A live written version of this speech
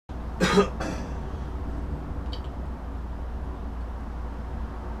Hello,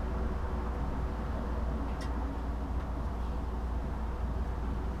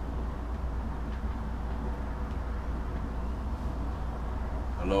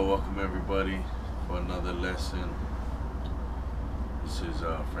 welcome everybody for another lesson. This is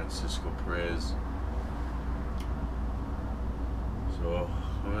Francisco Perez. So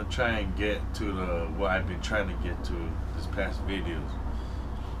I'm gonna try and get to what I've been trying to get to this past videos.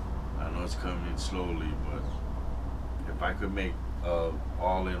 I know it's coming in slowly, but if I could make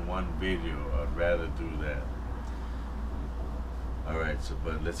all in one video, I'd rather do that. Alright,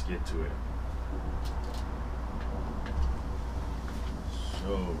 but let's get to it.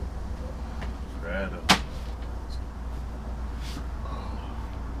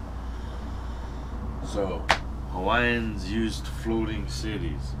 So, Hawaiians used floating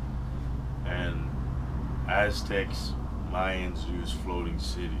cities, and Aztecs, Mayans used floating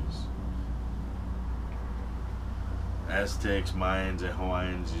cities. Aztecs, Mayans, and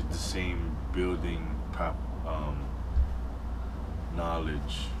Hawaiians used the same building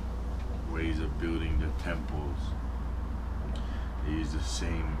knowledge, ways of building the temples. They use the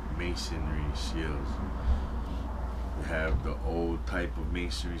same masonry skills. We have the old type of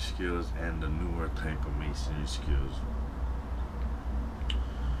masonry skills and the newer type of masonry skills.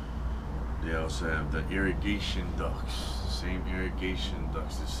 They also have the irrigation ducts, same irrigation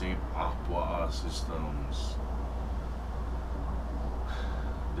ducts, the same aqua systems.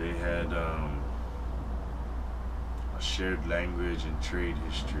 They had a shared language and trade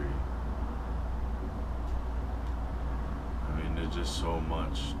history. I mean, there's just so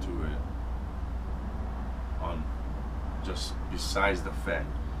much to it. Just besides the fact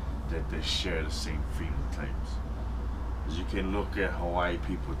that they share the same phenotypes. As you can look at Hawaii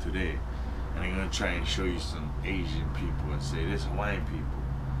people today, and I'm gonna try and show you some Asian people and say this Hawaiian people.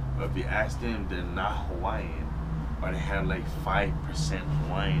 But if you ask them, they're not Hawaiian, or they have like 5%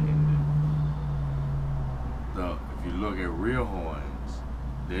 Hawaiian in them. If you look at real Hawaiians,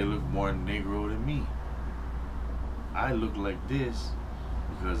 they look more Negro than me. I look like this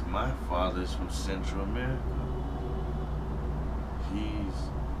because my father's from Central America.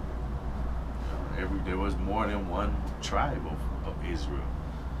 There was more than one tribe of Israel.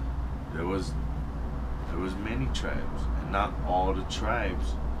 There was many tribes, and not all the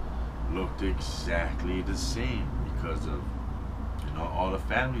tribes looked exactly the same because of, all the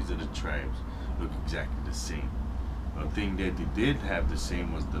families of the tribes look exactly the same. The thing that they did have the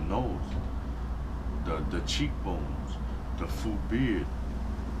same was the nose, the cheekbones, the full beard,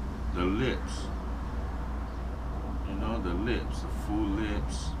 the lips. The lips, the full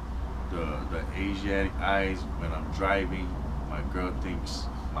lips, the Asiatic eyes. When I'm driving, my girl thinks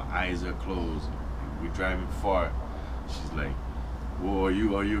my eyes are closed. We're driving far. She's like, "Well, are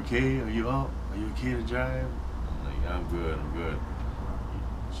you okay? Are you up? Are you okay to drive?" I'm like, I'm good.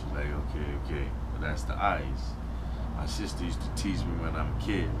 She's like, okay. But that's the eyes. My sister used to tease me when I'm a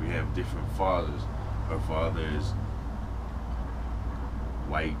kid. We have different fathers. Her father is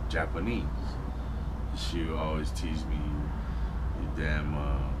white Japanese. She would always tease me, "You damn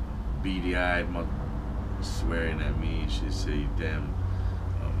beady-eyed mother," swearing at me. She'd say, "You damn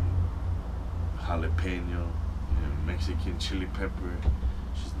jalapeno, Mexican chili pepper."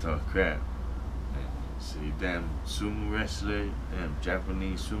 She'd talk crap. And say, "Damn sumo wrestler, damn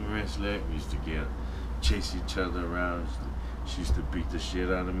Japanese sumo wrestler." We used to chase each other around. She used to beat the shit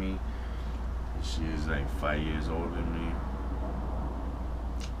out of me. She is like 5 years older than me.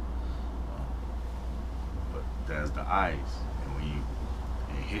 That's the eyes. And when you,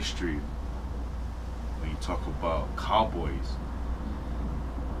 in history, when you talk about cowboys,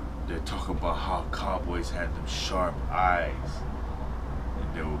 they talk about how cowboys had them sharp eyes,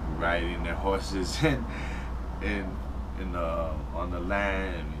 and they would be riding their horses on the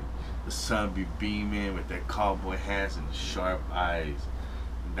land, and the sun be beaming with their cowboy hats and the sharp eyes.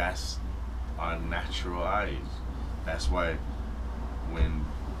 That's our natural eyes. That's why when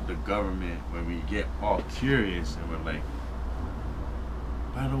the government, when we get all curious and we're like,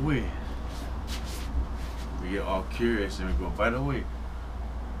 by the way, we get all curious and we go, by the way,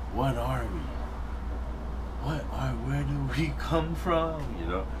 what are we? Where do we come from?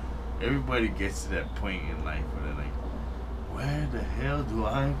 Everybody gets to that point in life where they're like, where the hell do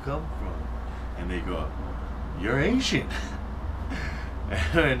I come from? And they go, you're Asian.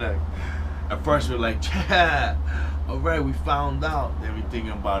 And at first we're like, yeah, all right, we found out. Then we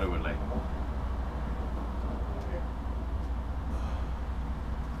thinking about it, we're like,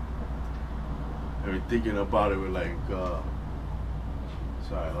 and we're thinking about it, we're like,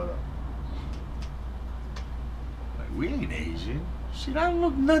 sorry, hold up. Like, we ain't Asian. Shit, I don't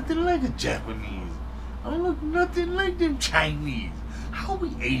look nothing like a Japanese. I don't look nothing like them Chinese. How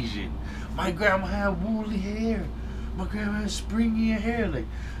we Asian? My grandma had woolly hair. My grandma had springy hair. Like,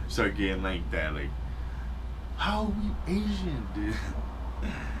 start getting like that. Like, how we Asian, dude?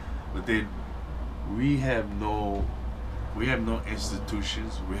 But then we have no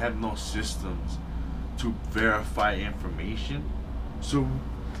institutions. We have no systems to verify information. So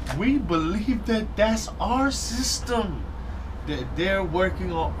we believe that that's our system. That they're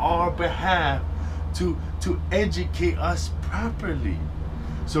working on our behalf to educate us properly.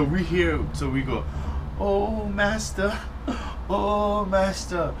 So we go, oh master,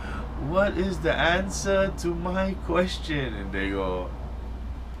 what is the answer to my question? And they go,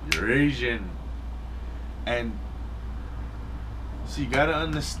 you're Asian. And so you gotta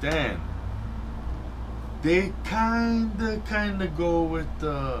understand, they kinda go with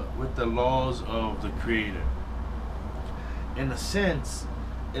the laws of the Creator. In a sense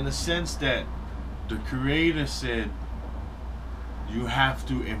that the Creator said you have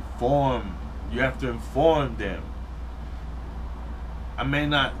to inform them. I may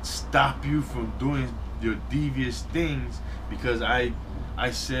not stop you from doing your devious things because I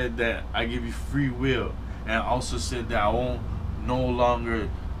said that I give you free will, and I also said that I won't no longer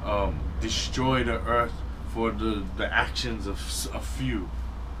destroy the earth for the actions of a few.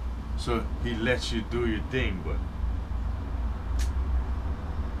 So he lets you do your thing, but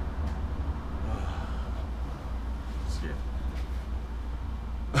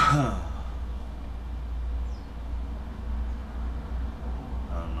I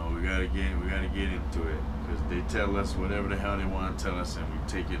don't know. We gotta get into it because they tell us whatever the hell they want to tell us, and we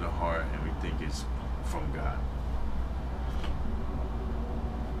take it to heart, and we think it's from God.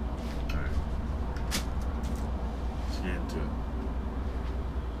 All right, let's get into it.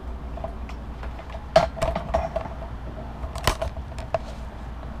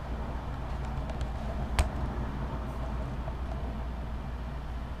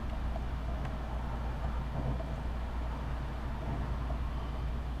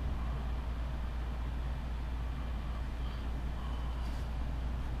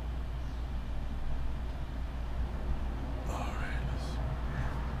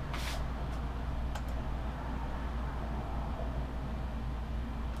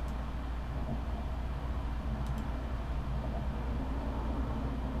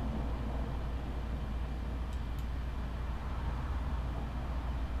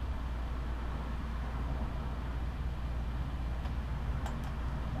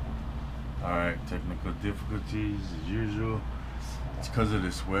 Alright, technical difficulties as usual. It's because of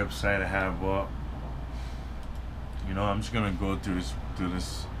this website I have up. You know, I'm just gonna go through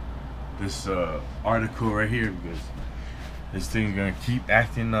this article right here because this thing's gonna keep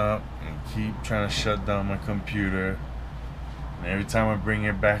acting up and keep trying to shut down my computer. And every time I bring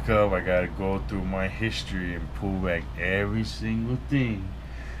it back up, I gotta go through my history and pull back every single thing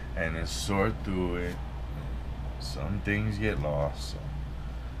and then sort through it. Some things get lost. So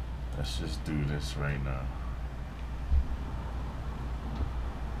let's just do this right now.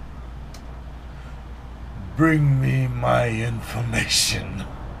 Bring me my information.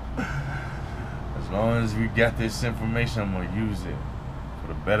 As long as we got this information, I'm gonna use it for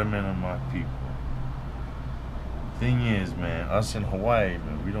the betterment of my people. Thing is, man, us in Hawaii,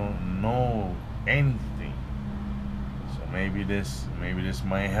 man, we don't know anything. So maybe this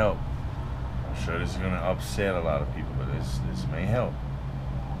might help. I'm sure this is gonna upset a lot of people, but this may help.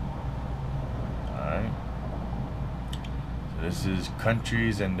 Alright. So this is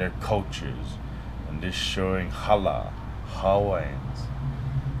countries and their cultures. And this showing Hawaiians,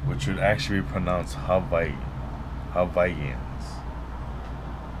 which would actually be pronounced Hawaiians,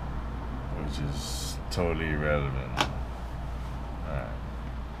 which is totally irrelevant. Alright.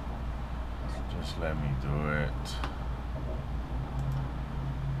 So just let me do it.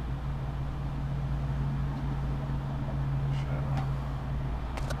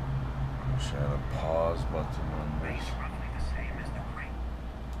 Shadow pause button on me.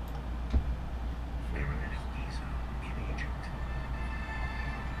 Pyramid of Giza in Egypt.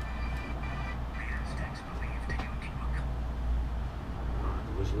 The Aztecs believed Teotihuacan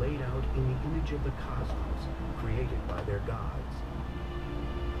was laid out in the image of the cosmos created by their gods.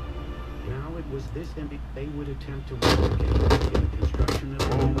 Now it was this image they would attempt to replicate in the construction of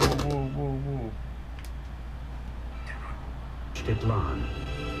Whoa. Titlan.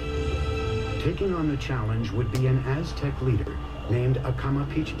 Taking on the challenge would be an Aztec leader named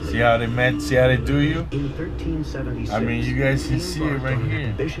Akamapichtli. See how they met? See how they do you? In 1376, I mean, you guys can see it right here.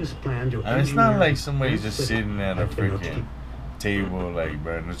 Ambitious plan to And it's not like somebody's engineer just sitting at a freaking table like,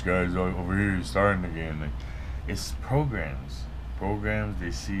 man, this guy's over here starting again. Like, it's programs programs,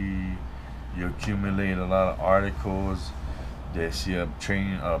 they see you accumulate a lot of articles, they see a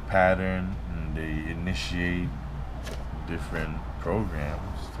pattern, and they initiate different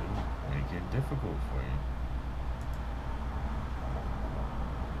programs to make it difficult for you.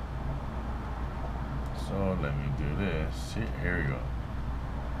 So let me do this. Here we go.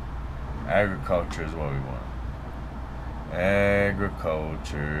 Agriculture is what we want.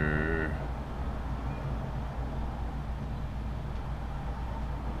 Agriculture.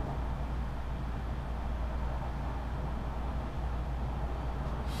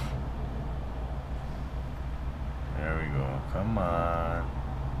 There we go. Come on.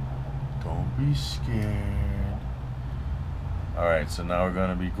 Don't be scared. Alright, so now we're going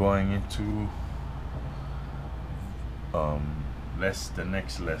to be going into the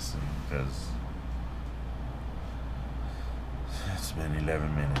next lesson, because it's been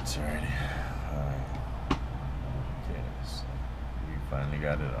 11 minutes already. Alright. Okay, so we finally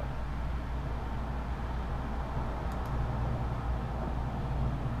got it up.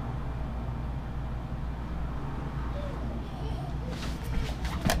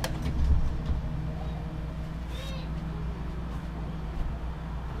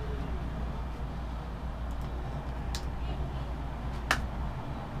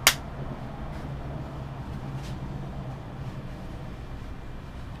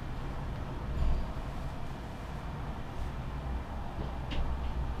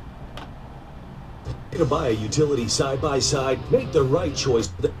 To buy a utility side-by-side, make the right choice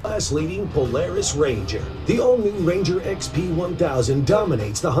for the class-leading Polaris Ranger. The all-new Ranger XP 1000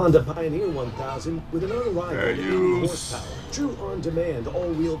 dominates the Honda Pioneer 1000 with an unrivaled 80 horsepower, true on-demand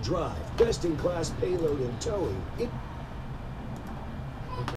all-wheel drive, best-in-class payload and towing.